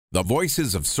The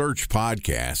Voices of Search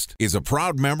podcast is a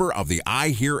proud member of the I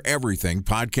Hear Everything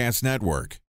podcast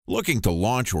network. Looking to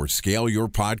launch or scale your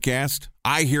podcast?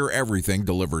 I Hear Everything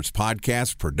delivers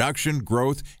podcast production,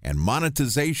 growth, and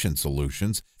monetization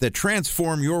solutions that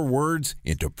transform your words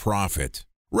into profit.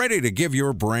 Ready to give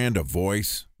your brand a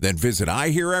voice? Then visit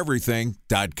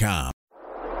iheareverything.com.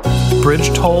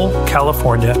 Bridge toll,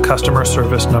 California, customer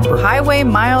service number. Highway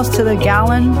miles to the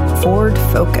gallon, Ford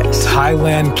Focus.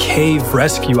 Thailand cave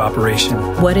rescue operation.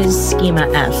 What is Schema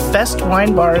F? Best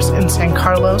wine bars in San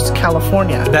Carlos,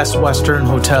 California. Best Western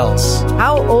hotels.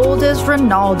 How old is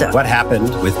Ronaldo? What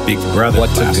happened with Big Brother?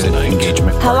 What's a good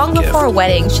engagement card How long gift? before a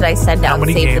wedding should I send out How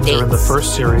many save games the are in the dates?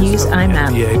 first series? Use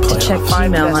IMAP to check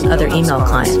email on other email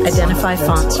clients. Identify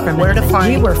fonts from Where to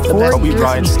find We were the 4 best- years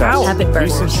Brian in Stout. Avid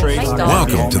Burgers.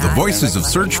 Welcome to the Voices of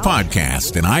Search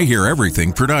podcast, and I Hear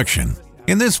Everything production.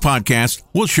 In this podcast,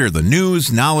 we'll share the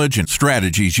news, knowledge, and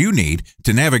strategies you need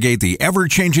to navigate the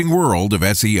ever-changing world of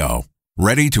SEO.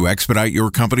 Ready to expedite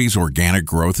your company's organic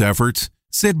growth efforts?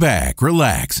 Sit back,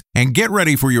 relax, and get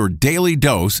ready for your daily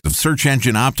dose of search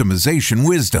engine optimization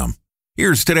wisdom.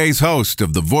 Here's today's host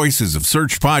of the Voices of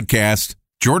Search podcast,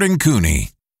 Jordan Cooney.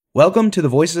 Welcome to the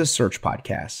Voices of Search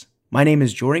podcast. My name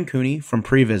is Jordan Cooney from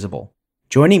Previsible.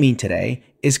 Joining me today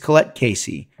is Colette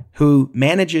Casey, who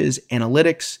manages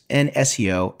analytics and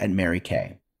SEO at Mary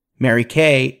Kay. Mary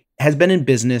Kay has been in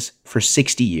business for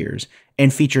 60 years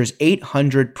and features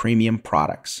 800 premium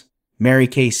products. Mary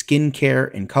Kay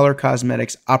Skincare and Color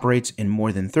Cosmetics operates in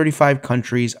more than 35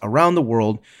 countries around the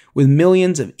world with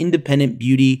millions of independent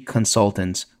beauty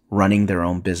consultants running their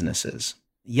own businesses.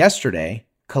 Yesterday,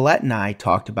 Colette and I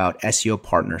talked about SEO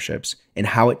partnerships and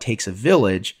how it takes a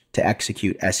village to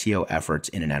execute SEO efforts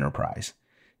in an enterprise.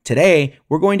 Today,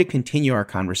 we're going to continue our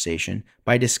conversation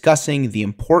by discussing the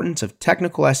importance of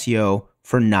technical SEO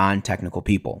for non-technical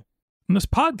people. And this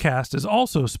podcast is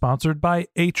also sponsored by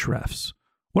Ahrefs.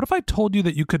 What if I told you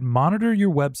that you could monitor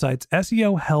your website's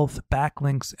SEO health,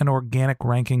 backlinks, and organic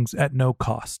rankings at no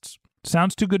costs?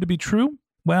 Sounds too good to be true?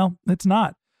 Well, it's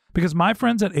not, because my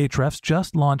friends at Ahrefs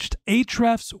just launched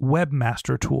Ahrefs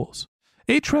Webmaster Tools.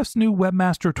 Ahrefs' new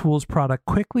Webmaster Tools product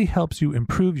quickly helps you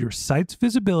improve your site's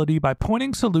visibility by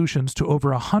pointing solutions to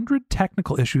over 100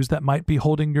 technical issues that might be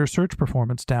holding your search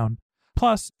performance down.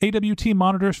 Plus, AWT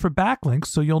monitors for backlinks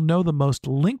so you'll know the most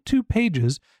linked to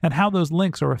pages and how those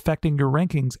links are affecting your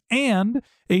rankings. And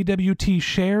AWT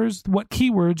shares what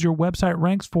keywords your website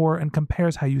ranks for and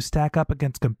compares how you stack up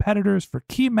against competitors for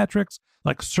key metrics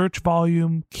like search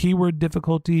volume, keyword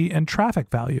difficulty, and traffic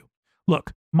value.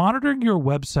 Look, monitoring your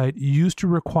website used to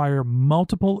require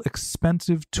multiple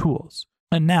expensive tools.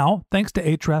 And now, thanks to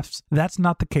Ahrefs, that's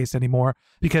not the case anymore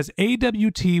because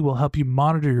AWT will help you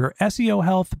monitor your SEO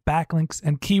health, backlinks,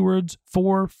 and keywords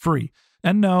for free.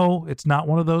 And no, it's not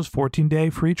one of those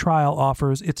 14-day free trial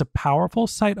offers. It's a powerful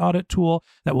site audit tool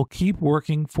that will keep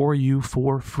working for you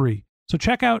for free. So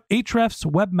check out Ahrefs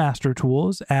Webmaster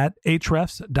Tools at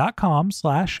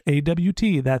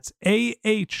ahrefs.com/AWT. That's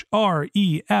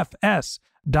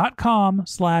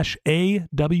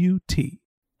ahrefs.com/AWT.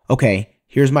 Okay,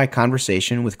 here's my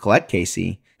conversation with Colette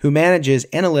Casey, who manages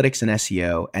analytics and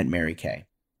SEO at Mary Kay.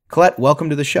 Colette, welcome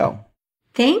to the show.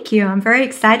 Thank you. I'm very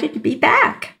excited to be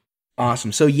back.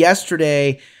 Awesome. So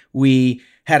yesterday, we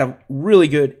had a really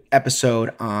good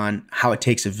episode on how it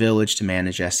takes a village to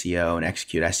manage SEO and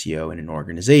execute SEO in an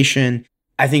organization.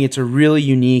 I think it's a really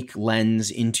unique lens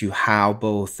into how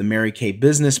both the Mary Kay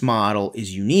business model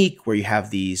is unique, where you have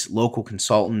these local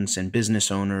consultants and business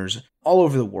owners all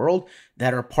over the world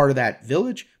that are part of that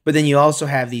village. But then you also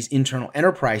have these internal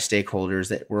enterprise stakeholders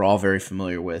that we're all very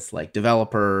familiar with, like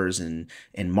developers and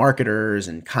marketers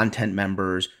and content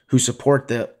members who support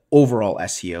the overall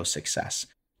SEO success.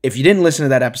 If you didn't listen to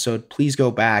that episode, please go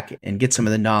back and get some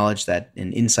of the knowledge and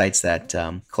insights that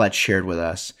Colette shared with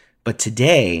us. But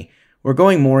today, we're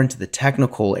going more into the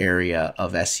technical area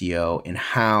of SEO and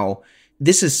how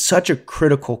this is such a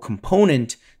critical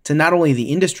component to not only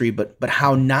the industry, but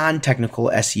how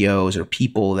non-technical SEOs or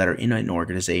people that are in an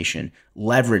organization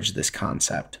leverage this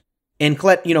concept. And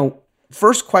Colette,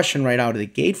 first question right out of the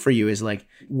gate for you is like,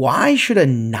 why should a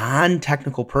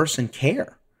non-technical person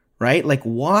care? Right? Like,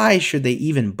 why should they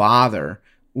even bother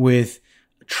with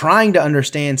trying to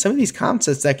understand some of these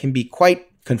concepts that can be quite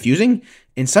confusing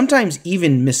and sometimes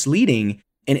even misleading?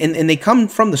 And they come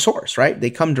from the source, right?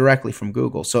 They come directly from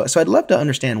Google. So I'd love to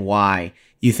understand why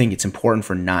you think it's important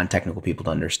for non-technical people to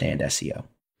understand SEO.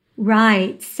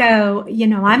 Right. So,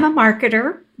 I'm a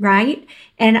marketer, right?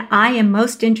 And I am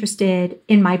most interested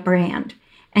in my brand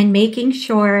and making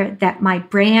sure that my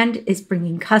brand is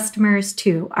bringing customers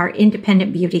to our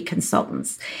independent beauty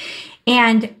consultants.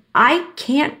 And I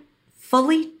can't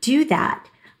fully do that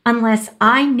unless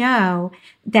I know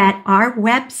that our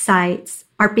websites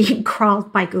are being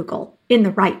crawled by Google in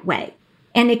the right way.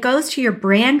 And it goes to your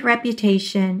brand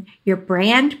reputation, your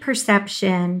brand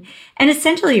perception, and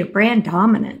essentially your brand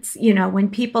dominance. When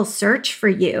people search for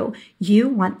you, you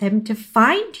want them to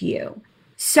find you.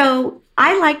 So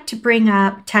I like to bring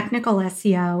up technical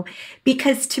SEO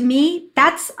because to me,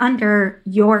 that's under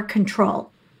your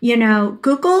control.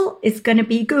 Google is going to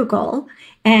be Google,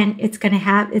 and it's going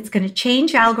to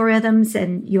change algorithms,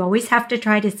 and you always have to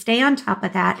try to stay on top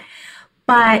of that.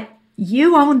 But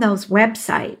you own those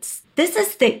websites. This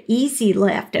is the easy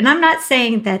lift. And I'm not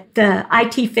saying that the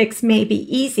IT fix may be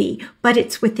easy, but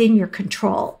it's within your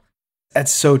control.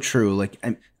 That's so true.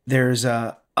 There's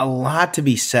a lot to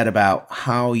be said about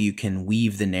how you can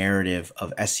weave the narrative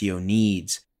of SEO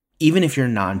needs, even if you're a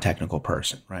non-technical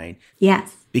person, right?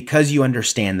 Yes. Because you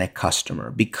understand that customer,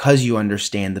 because you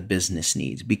understand the business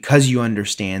needs, because you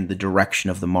understand the direction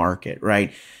of the market,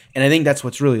 right? And I think that's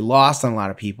what's really lost on a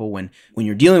lot of people when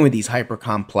you're dealing with these hyper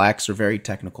complex or very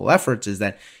technical efforts, is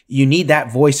that you need that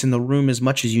voice in the room as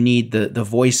much as you need the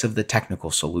voice of the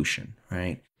technical solution,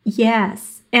 right?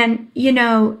 Yes. And,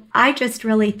 I just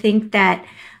really think that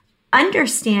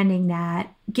understanding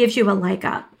that gives you a leg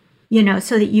up,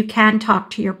 so that you can talk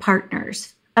to your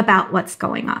partners about what's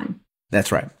going on. That's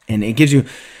right. And it gives you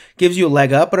a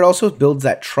leg up, but it also builds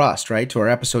that trust, right? To our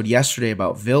episode yesterday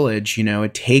about Village,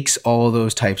 it takes all of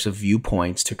those types of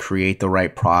viewpoints to create the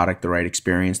right product, the right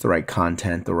experience, the right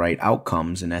content, the right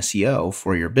outcomes in SEO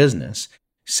for your business.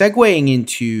 Segueing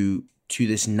into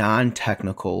this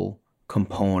non-technical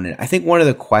component, I think one of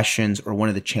the questions or one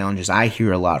of the challenges I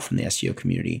hear a lot from the SEO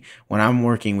community when I'm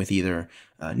working with either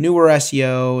newer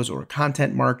SEOs or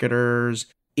content marketers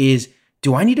is,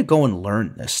 do I need to go and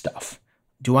learn this stuff?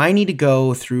 Do I need to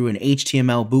go through an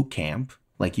HTML boot camp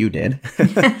like you did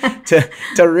to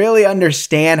really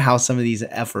understand how some of these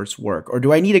efforts work? Or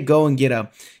do I need to go and get a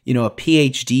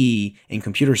PhD in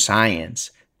computer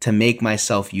science to make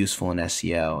myself useful in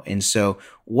SEO? And so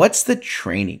what's the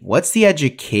training? What's the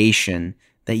education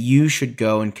that you should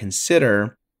go and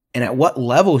consider? And at what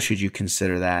level should you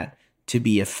consider that to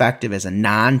be effective as a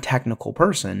non-technical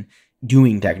person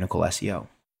doing technical SEO?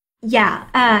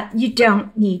 Yeah, you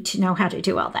don't need to know how to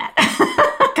do all that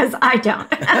because I don't.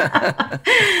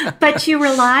 But you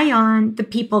rely on the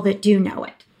people that do know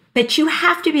it. But you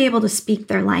have to be able to speak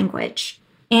their language.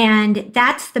 And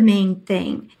that's the main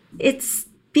thing. It's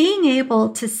being able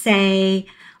to say,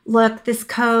 look, this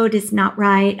code is not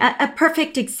right. A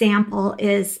perfect example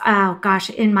is,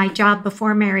 in my job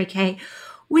before Mary Kay,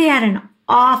 we had an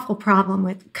awful problem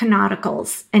with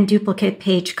canonicals and duplicate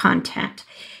page content.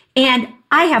 And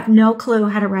I have no clue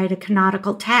how to write a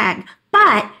canonical tag,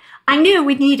 but I knew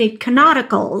we needed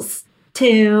canonicals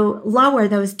to lower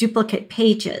those duplicate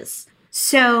pages.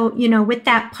 So, with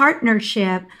that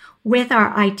partnership with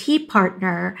our IT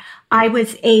partner, I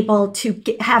was able to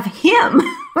have him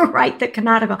write the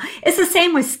canonical. It's the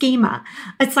same with schema.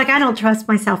 It's like I don't trust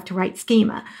myself to write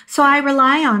schema. So I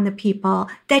rely on the people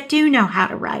that do know how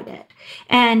to write it.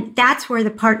 And that's where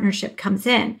the partnership comes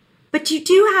in. But you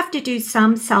do have to do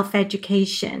some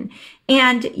self-education.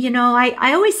 And,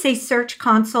 I always say Search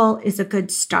Console is a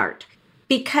good start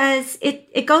because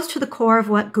it goes to the core of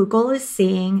what Google is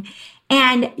seeing.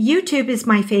 And YouTube is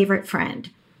my favorite friend.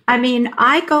 I mean,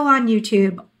 I go on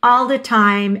YouTube all the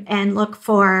time and look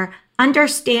for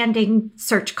understanding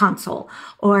Search Console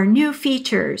or new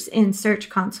features in Search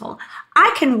Console.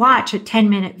 I can watch a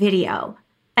 10-minute video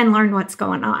and learn what's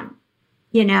going on,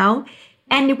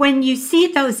 And when you see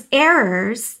those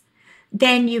errors,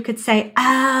 then you could say,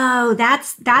 oh,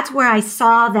 that's where I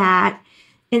saw that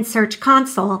in Search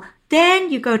Console.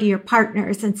 Then you go to your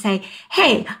partners and say,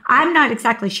 hey, I'm not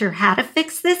exactly sure how to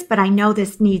fix this, but I know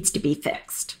this needs to be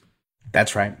fixed.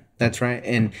 That's right. That's right.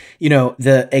 And,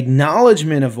 the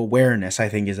acknowledgement of awareness, I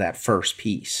think, is that first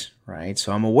piece, right?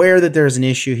 So I'm aware that there's an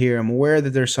issue here. I'm aware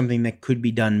that there's something that could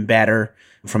be done better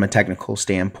from a technical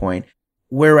standpoint.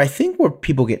 Where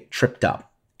people get tripped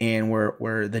up and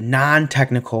where the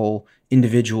non-technical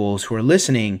individuals who are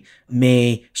listening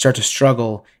may start to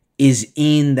struggle is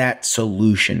in that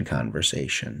solution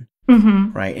conversation,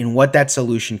 right? And what that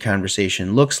solution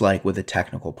conversation looks like with a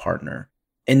technical partner.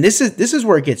 And this is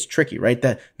where it gets tricky, right?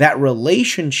 That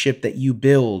relationship that you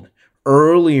build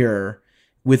earlier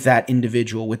with that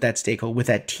individual, with that stakeholder, with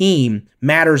that team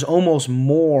matters almost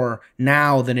more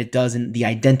now than it does in the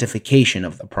identification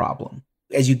of the problem.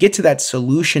 As you get to that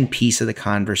solution piece of the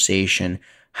conversation,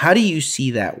 how do you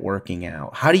see that working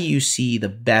out? How do you see the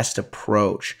best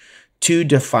approach to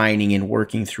defining and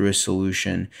working through a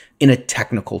solution in a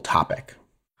technical topic?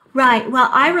 Right. Well,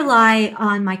 I rely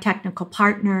on my technical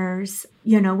partners.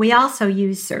 We also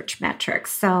use search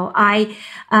metrics. So I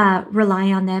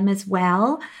rely on them as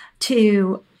well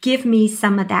to give me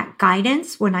some of that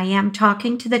guidance when I am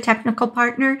talking to the technical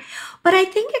partner. But I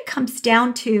think it comes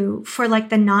down to, for like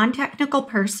the non-technical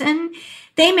person,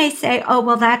 they may say, oh,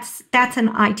 well, that's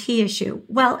an IT issue.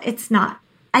 Well, it's not.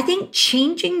 I think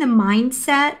changing the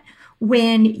mindset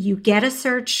when you get a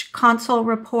Search Console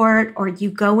report or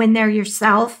you go in there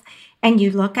yourself and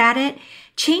you look at it,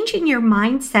 changing your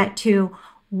mindset to,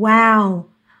 wow,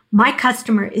 my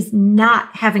customer is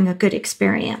not having a good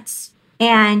experience.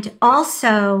 And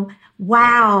also,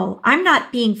 wow, I'm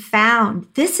not being found.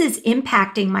 This is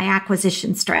impacting my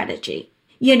acquisition strategy.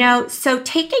 So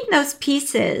taking those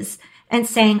pieces and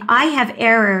saying, I have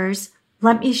errors,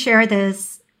 let me share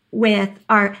this with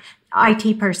our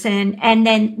IT person, and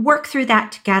then work through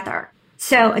that together.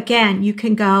 So again, you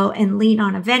can go and lean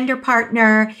on a vendor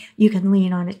partner. You can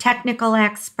lean on a technical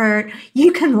expert.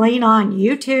 You can lean on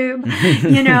YouTube,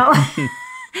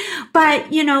 But,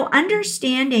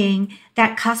 understanding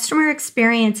that customer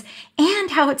experience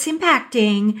and how it's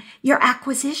impacting your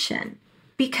acquisition.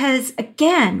 Because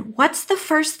again, what's the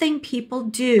first thing people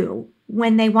do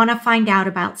when they want to find out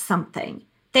about something?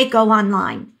 They go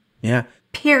online. Yeah.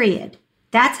 Period.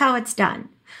 That's how it's done.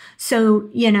 So,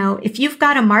 if you've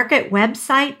got a market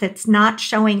website that's not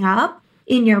showing up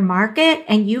in your market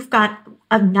and you've got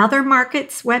another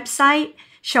market's website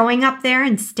showing up there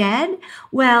instead,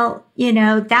 well,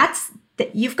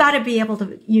 you've got to be able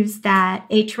to use that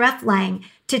href lang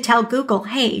to tell Google,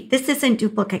 hey, this isn't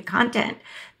duplicate content.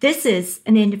 This is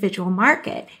an individual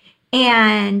market.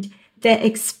 And the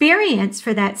experience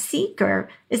for that seeker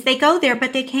is they go there,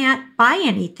 but they can't buy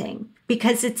anything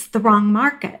because it's the wrong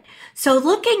market. So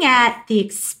looking at the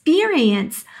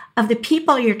experience of the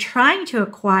people you're trying to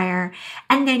acquire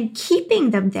and then keeping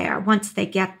them there once they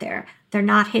get there. They're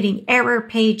not hitting error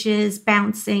pages,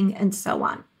 bouncing, and so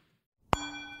on.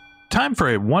 Time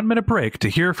for a 1-minute break to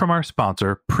hear from our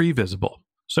sponsor, Previsible.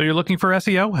 So you're looking for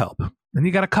SEO help, and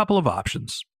you got a couple of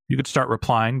options. You could start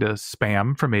replying to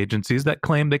spam from agencies that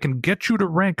claim they can get you to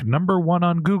rank #1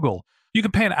 on Google. You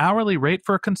can pay an hourly rate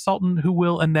for a consultant who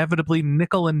will inevitably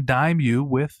nickel and dime you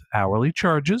with hourly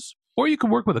charges. Or you can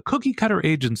work with a cookie-cutter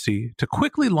agency to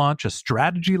quickly launch a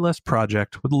strategy-less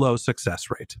project with low success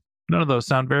rate. None of those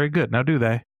sound very good, now do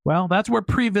they? Well, that's where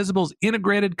Previsible's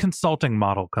integrated consulting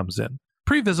model comes in.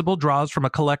 Previsible draws from a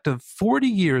collective 40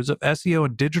 years of SEO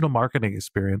and digital marketing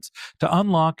experience to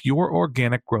unlock your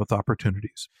organic growth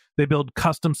opportunities. They build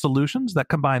custom solutions that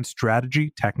combine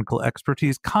strategy, technical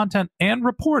expertise, content, and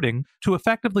reporting to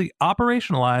effectively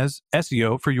operationalize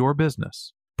SEO for your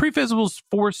business. Previsible's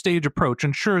 4-stage approach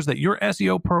ensures that your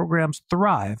SEO programs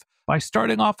thrive by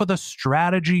starting off with a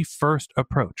strategy-first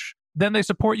approach. Then they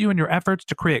support you in your efforts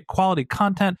to create quality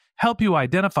content, help you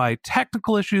identify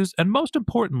technical issues, and most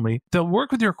importantly, they'll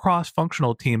work with your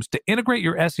cross-functional teams to integrate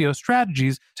your SEO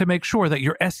strategies to make sure that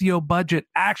your SEO budget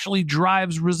actually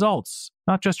drives results,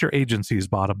 not just your agency's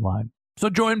bottom line. So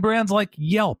join brands like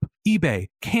Yelp, eBay,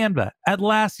 Canva,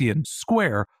 Atlassian,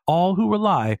 Square, all who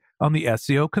rely on the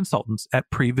SEO consultants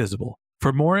at Previsible.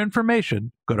 For more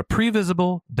information, go to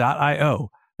previsible.io.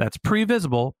 That's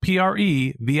Previsible,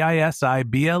 Previsible.io.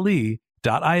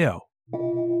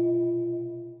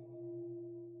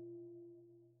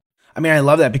 I mean, I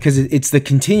love that because it's the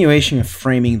continuation of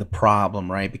framing the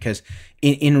problem, right? Because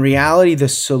in reality, the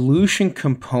solution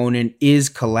component is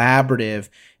collaborative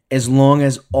as long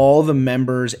as all the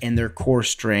members and their core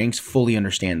strengths fully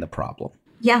understand the problem.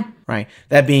 Yeah. Right.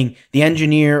 That being the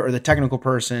engineer or the technical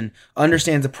person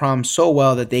understands the problem so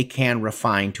well that they can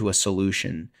refine to a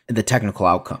solution the technical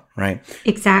outcome, right?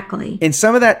 Exactly. And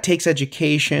some of that takes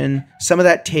education. Some of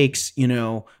that takes,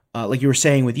 like you were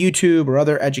saying with YouTube or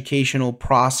other educational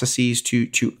processes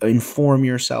to inform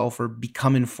yourself or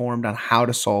become informed on how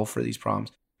to solve for these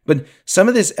problems. But some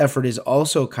of this effort is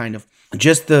also kind of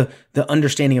just the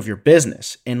understanding of your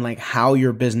business and like how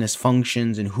your business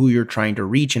functions and who you're trying to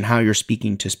reach and how you're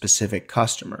speaking to specific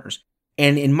customers.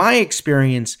 And in my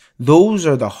experience, those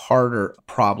are the harder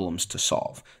problems to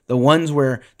solve. The ones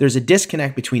where there's a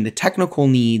disconnect between the technical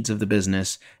needs of the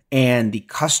business and the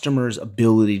customer's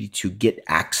ability to get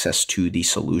access to the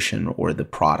solution or the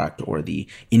product or the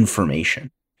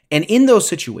information. And in those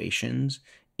situations,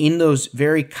 in those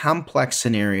very complex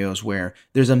scenarios where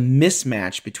there's a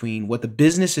mismatch between what the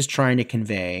business is trying to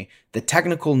convey, the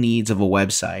technical needs of a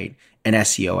website and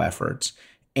SEO efforts,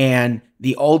 and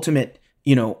the ultimate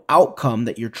outcome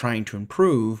that you're trying to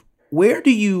improve, where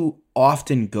do you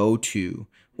often go to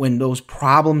when those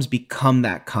problems become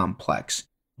that complex?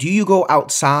 Do you go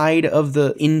outside of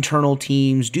the internal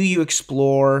teams? Do you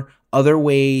explore other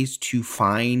ways to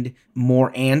find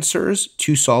more answers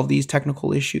to solve these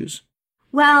technical issues?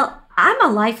 Well, I'm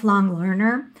a lifelong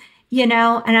learner,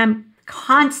 and I'm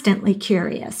constantly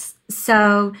curious.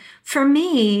 So for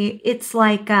me, it's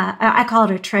like I call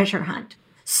it a treasure hunt.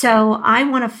 So I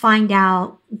want to find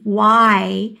out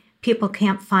why people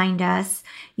can't find us,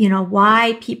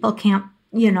 why people can't,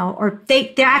 or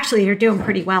they actually are doing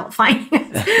pretty well at finding us.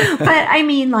 But I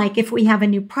mean, like if we have a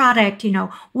new product,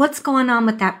 what's going on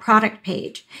with that product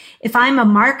page? If I'm a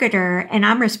marketer and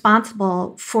I'm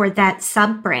responsible for that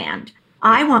sub-brand,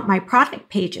 I want my product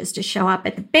pages to show up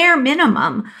at the bare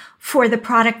minimum for the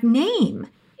product name.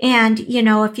 And,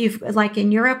 if you've, like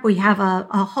in Europe, we have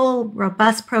a whole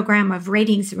robust program of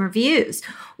ratings and reviews.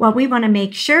 Well, we want to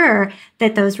make sure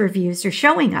that those reviews are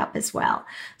showing up as well.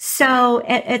 So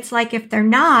it's like, if they're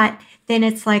not, then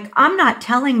it's like, I'm not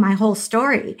telling my whole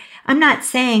story. I'm not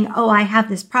saying, oh, I have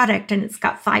this product and it's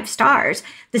got 5 stars.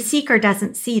 The seeker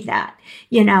doesn't see that,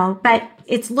 but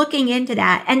it's looking into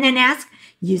that and then ask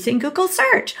using Google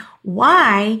search,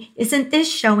 why isn't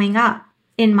this showing up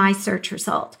in my search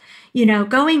result?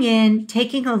 Going in,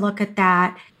 taking a look at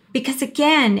that, because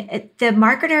again, the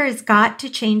marketer has got to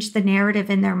change the narrative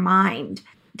in their mind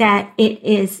that it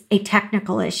is a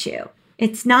technical issue.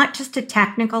 It's not just a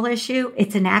technical issue,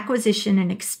 it's an acquisition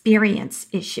and experience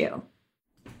issue.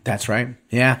 That's right.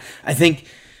 Yeah. I think,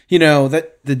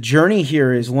 that the journey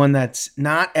here is one that's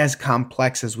not as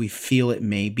complex as we feel it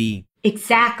may be.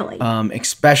 Exactly.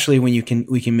 Especially when you can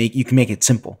make it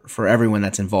simple for everyone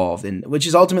that's involved, and which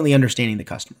is ultimately understanding the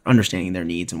customer, understanding their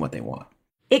needs and what they want.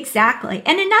 Exactly.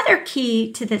 And another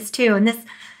key to this too, and this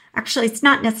actually it's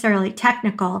not necessarily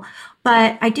technical,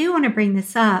 but I do want to bring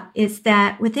this up, is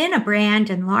that within a brand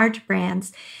and large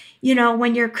brands,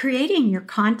 when you're creating your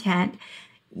content,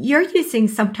 you're using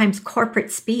sometimes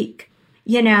corporate speak,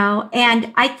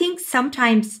 and I think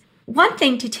sometimes one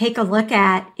thing to take a look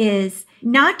at is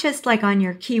not just like on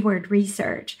your keyword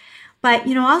research, but,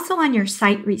 also on your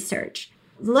site research,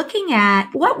 looking at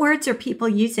what words are people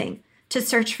using to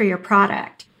search for your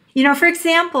product. For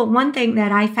example, one thing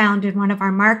that I found in one of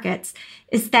our markets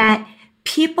is that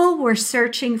people were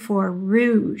searching for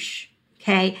rouge.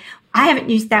 Okay. I haven't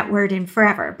used that word in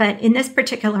forever, but in this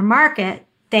particular market,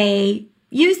 they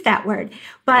used that word,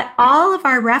 but all of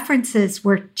our references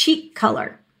were cheek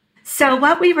color. So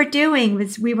what we were doing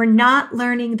was we were not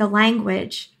learning the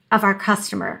language of our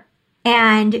customer.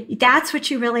 And that's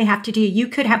what you really have to do. You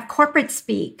could have corporate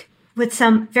speak with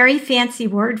some very fancy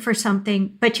word for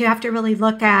something, but you have to really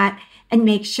look at and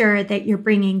make sure that you're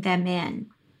bringing them in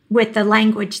with the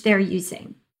language they're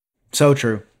using. So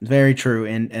true. Very true.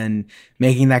 And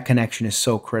making that connection is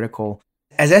so critical.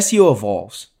 As SEO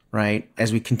evolves, right?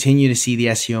 As we continue to see the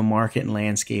SEO market and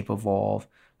landscape evolve,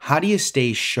 how do you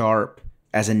stay sharp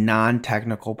as a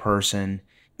non-technical person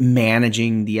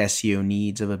managing the SEO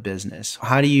needs of a business?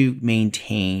 How do you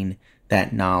maintain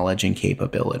that knowledge and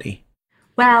capability?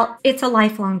 Well, it's a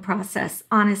lifelong process,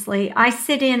 honestly. I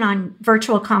sit in on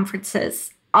virtual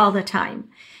conferences all the time.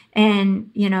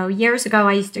 And, years ago,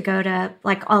 I used to go to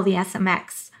like all the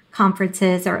SMX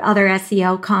conferences or other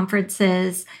SEO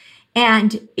conferences.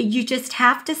 And you just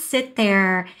have to sit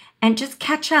there and just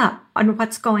catch up on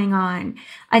what's going on.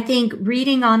 I think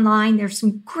reading online, there's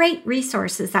some great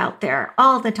resources out there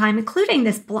all the time, including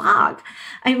this blog.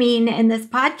 And this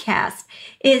podcast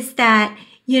is that,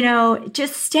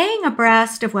 just staying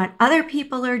abreast of what other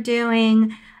people are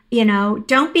doing.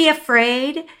 Don't be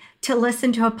afraid to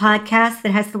listen to a podcast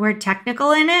that has the word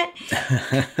technical in it.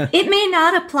 It may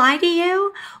not apply to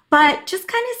you, but just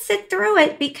kind of sit through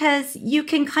it because you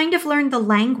can kind of learn the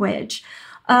language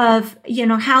of,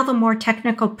 how the more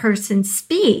technical person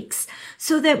speaks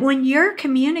so that when you're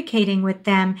communicating with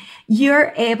them,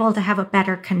 you're able to have a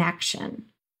better connection.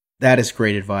 That is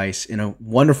great advice and a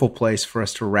wonderful place for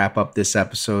us to wrap up this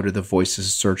episode of the Voices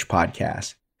of Search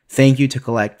podcast. Thank you to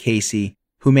Colette Casey,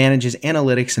 who manages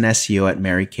analytics and SEO at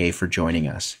Mary Kay, for joining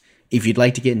us. If you'd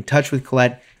like to get in touch with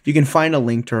Colette, you can find a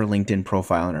link to her LinkedIn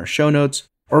profile in our show notes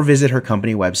or visit her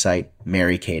company website,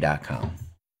 marykay.com.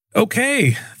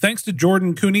 Okay, thanks to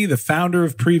Jordan Cooney, the founder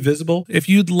of Previsible. If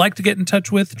you'd like to get in touch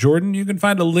with Jordan, you can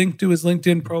find a link to his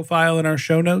LinkedIn profile in our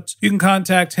show notes. You can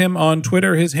contact him on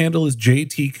Twitter. His handle is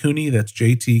JT Cooney, that's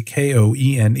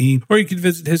JTKOENE. Or you can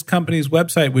visit his company's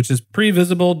website, which is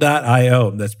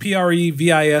previsible.io. That's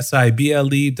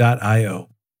PREVISIBLE.io.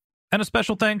 And a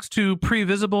special thanks to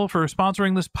Previsible for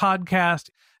sponsoring this podcast.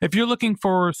 If you're looking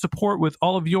for support with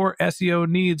all of your SEO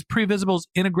needs, Previsible's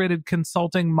integrated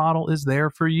consulting model is there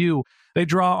for you. They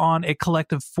draw on a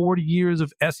collective 40 years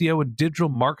of SEO and digital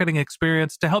marketing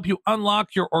experience to help you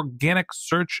unlock your organic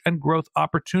search and growth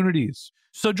opportunities.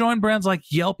 So join brands like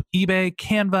Yelp, eBay,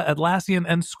 Canva, Atlassian,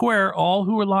 and Square, all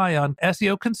who rely on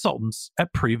SEO consultants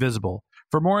at Previsible.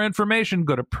 For more information,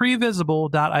 go to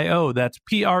previsible.io. That's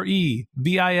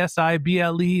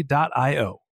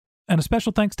previsible.io. And a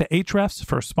special thanks to Ahrefs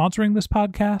for sponsoring this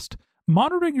podcast.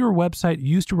 Monitoring your website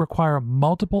used to require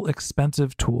multiple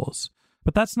expensive tools,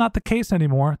 but that's not the case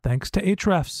anymore thanks to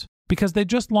Ahrefs, because they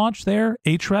just launched their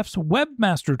Ahrefs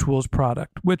Webmaster Tools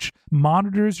product, which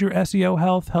monitors your SEO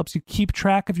health, helps you keep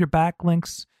track of your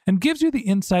backlinks, and gives you the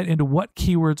insight into what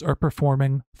keywords are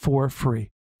performing for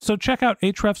free. So check out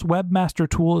Ahrefs Webmaster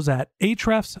Tools at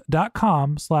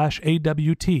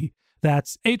ahrefs.com/AWT.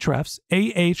 That's Ahrefs,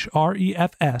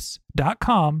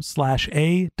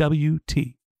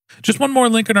 ahrefs.com/AWT. Just one more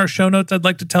link in our show notes I'd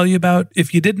like to tell you about.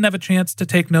 If you didn't have a chance to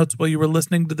take notes while you were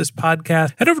listening to this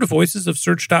podcast, head over to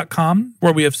voicesofsearch.com,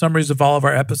 where we have summaries of all of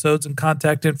our episodes and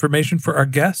contact information for our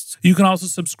guests. You can also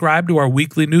subscribe to our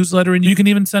weekly newsletter, and you can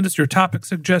even send us your topic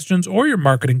suggestions or your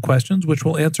marketing questions, which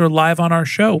we'll answer live on our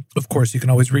show. Of course, you can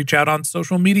always reach out on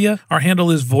social media. Our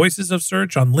handle is Voices of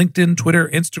Search on LinkedIn, Twitter,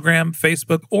 Instagram,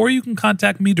 Facebook, or you can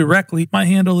contact me directly. My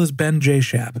handle is Ben J.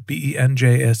 Shap,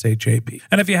 BenJShap.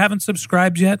 And if you haven't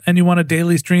subscribed yet, and you want a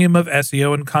daily stream of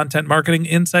SEO and content marketing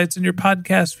insights in your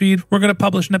podcast feed, we're going to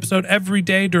publish an episode every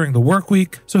day during the work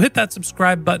week. So hit that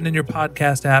subscribe button in your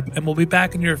podcast app, and we'll be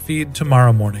back in your feed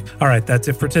tomorrow morning. All right, that's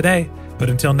it for today. But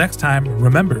until next time,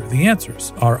 remember, the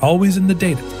answers are always in the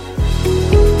data.